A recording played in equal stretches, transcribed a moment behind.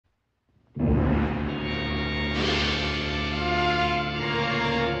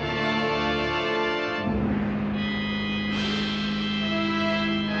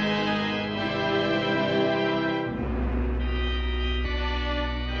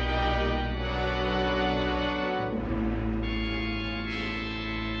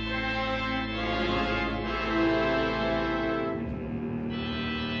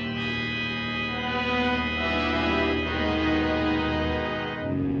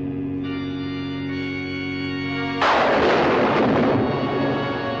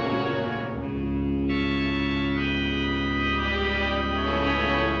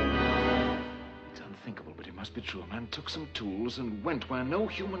took some tools, and went where no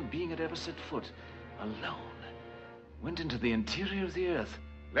human being had ever set foot. Alone. Went into the interior of the earth.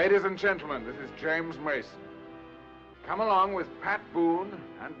 Ladies and gentlemen, this is James Mason. Come along with Pat Boone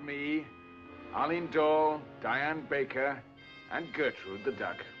and me, Arlene Dole, Diane Baker, and Gertrude the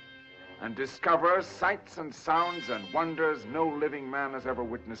Duck, and discover sights and sounds and wonders no living man has ever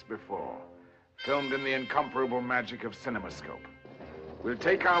witnessed before, filmed in the incomparable magic of CinemaScope. We'll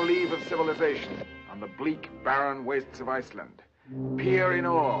take our leave of civilization on the bleak, barren wastes of Iceland, peer in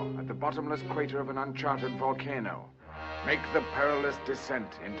awe at the bottomless crater of an uncharted volcano, make the perilous descent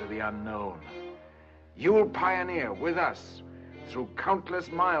into the unknown. You'll pioneer with us through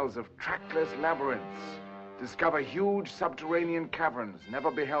countless miles of trackless labyrinths, discover huge subterranean caverns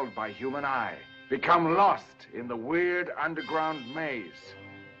never beheld by human eye, become lost in the weird underground maze.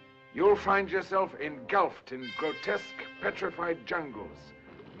 You'll find yourself engulfed in grotesque, petrified jungles,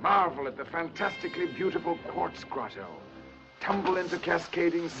 marvel at the fantastically beautiful quartz grotto, tumble into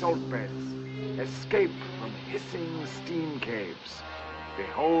cascading salt beds, escape from hissing steam caves,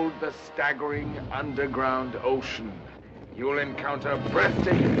 behold the staggering underground ocean. You'll encounter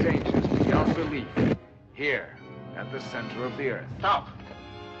breathtaking dangers beyond belief, here at the center of the earth. Stop.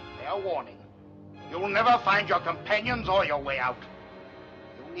 Fair warning. You'll never find your companions or your way out.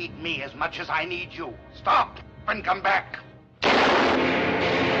 You need me as much as I need you. Stop and come back.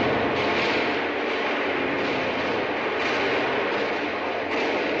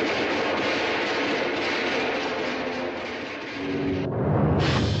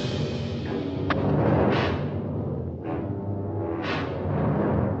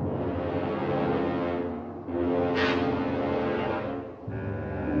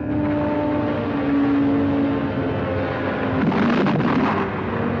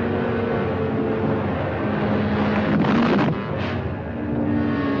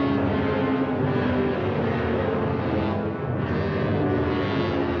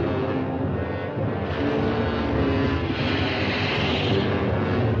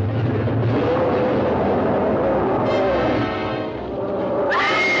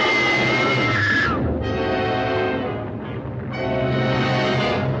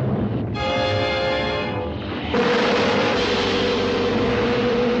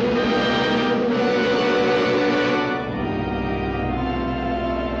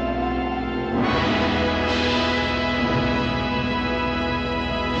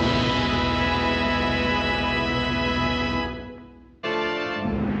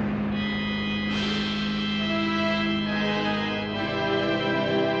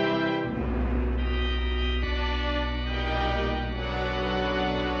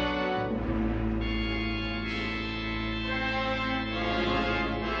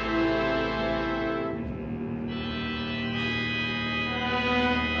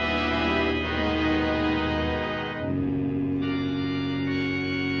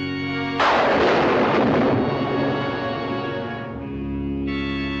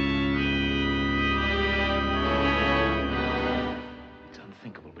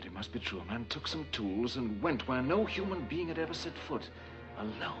 Must be true. A man took some tools and went where no human being had ever set foot.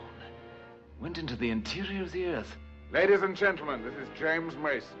 Alone. Went into the interior of the earth. Ladies and gentlemen, this is James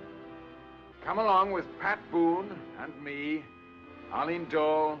Mason. Come along with Pat Boone and me, Arlene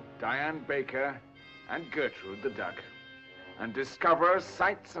Dole, Diane Baker, and Gertrude the Duck, and discover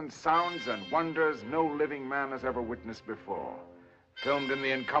sights and sounds and wonders no living man has ever witnessed before, filmed in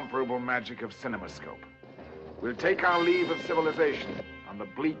the incomparable magic of CinemaScope. We'll take our leave of civilization on the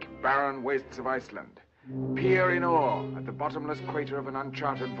bleak, barren wastes of Iceland, peer in awe at the bottomless crater of an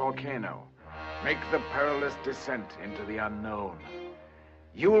uncharted volcano, make the perilous descent into the unknown.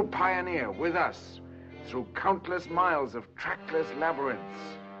 You'll pioneer with us through countless miles of trackless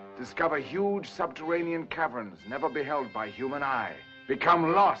labyrinths, discover huge subterranean caverns never beheld by human eye,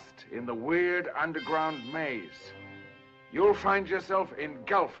 become lost in the weird underground maze. You'll find yourself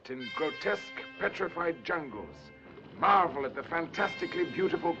engulfed in grotesque, petrified jungles, marvel at the fantastically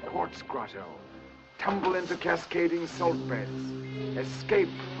beautiful quartz grotto, tumble into cascading salt beds,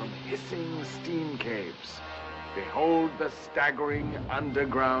 escape from hissing steam caves, behold the staggering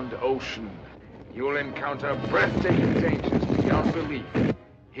underground ocean. You'll encounter breathtaking dangers beyond belief,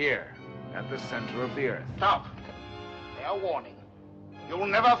 here at the center of the earth. Stop. Fair warning. You'll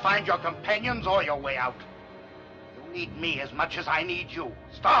never find your companions or your way out. You need me as much as I need you.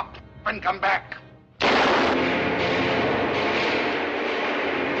 Stop and come back.